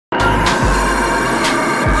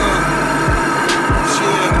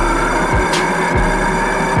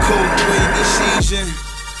Asian,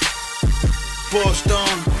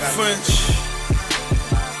 Boston, French.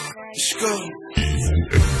 Let's go.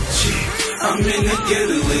 I'm in the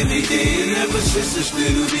ghetto every day, and ever since this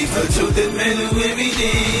little beef, I took that metal every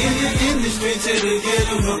day. In the street to the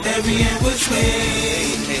ghetto, from every and which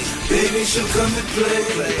way. Baby, so come and play.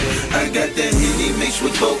 I got that Henny mixed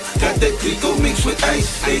with Coke, got that Clico mixed with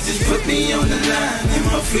ice. They just put me on the line, and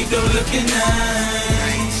my feet don't looking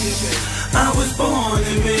nice. I was born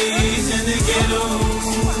and raised in the ghetto.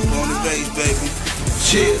 Born and raised, baby.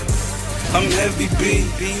 Chill. I'm heavy B,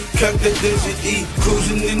 cock that Desert E,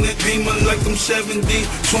 cruising in that Beamer like I'm 70,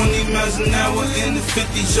 20 miles an hour in the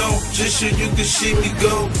 50 zone, just so you can see me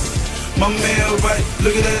go. My man right,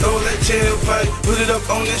 look at that, all that tailpipe, put it up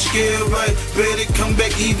on that scale right, better come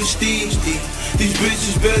back even Steve. These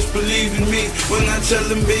bitches best believe in me when I tell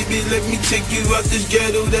them, baby, let me take you out this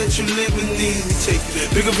ghetto that you living in.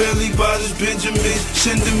 Bigger belly bodies, Benjamins,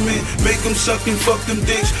 send them in, make them suck and fuck them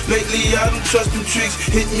dicks. Lately I don't trust them tricks,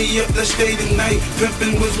 hit me up, let's stay tonight.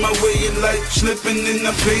 Pimpin' was my way in life, slipping and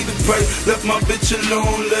I paid the price. Left my bitch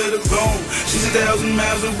alone, let her roam. She's 1,000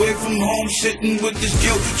 miles away from home, sitting with this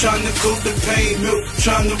guilt, trying to cope the pain, milk,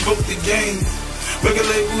 trying to vote the game. Record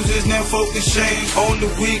labels is now focusing on the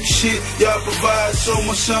weak shit. Y'all provide so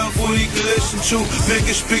much son for you can listen to. Make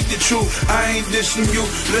it speak the truth. I ain't dissing you.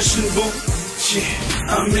 Listen, boo. Shit.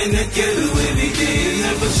 I'm in the ghetto every day,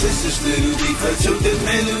 and ever since this little beef, I took that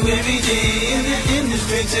metal every day. In the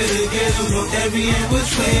street to the ghetto, from every and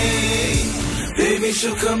which way. Baby,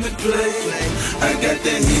 so come and play. I got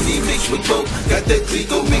that Henny mixed with Coke, got that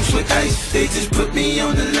Clico mixed with ice. They just put me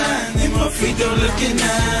on the line, and my feet don't looking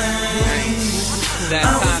nice. That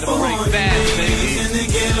time to break fast, baby. In the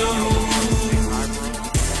ghetto.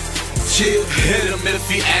 Chill. Hit him if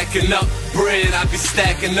he acting up. Bread I be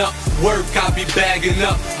stacking up, work I be bagging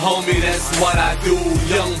up. Homie, that's what I do.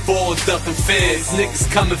 Young boys ducking feds, niggas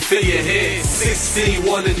coming for your head. 16,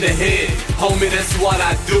 one in the head. Homie, that's what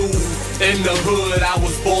I do. In the hood, I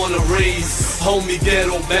was born and raised. Homie,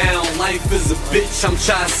 ghetto bound. Life is a bitch, I'm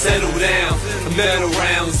trying to settle down. Metal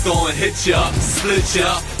rounds gonna hit ya up, split ya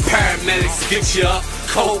up. Paramedics get ya up.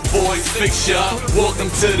 Cold boys fix ya up.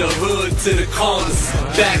 Welcome to the hood, to the corners.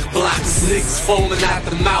 Back blocks, niggas foaming out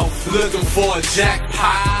the mouth. Looking for a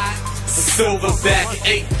jackpot. A silverback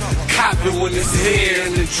 8. Cop it when it's here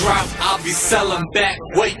in the drop. I'll be selling back.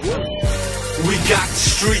 Wait, we got the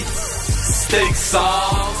streets. Steak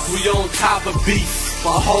sauce, we on top of beef,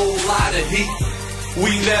 a whole lot of heat.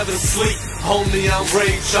 We never sleep, homie, I'm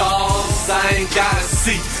Ray Charles. I ain't got a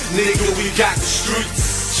seat, nigga, we got the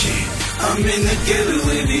streets. I'm in the ghetto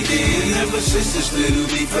every day, and ever since this little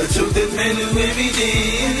beef, I took that metal every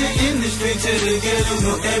day. In the street to the ghetto,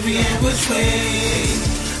 from every and which way.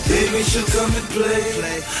 Baby, so come and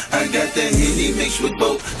play. I got that Henny mixed with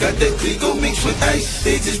Coke, got that Clico mixed with ice.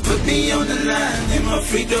 They just put me on the line, and my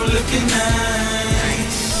feet don't looking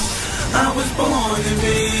nice. I was born and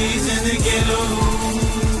raised in the ghetto.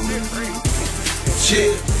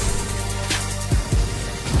 Chill.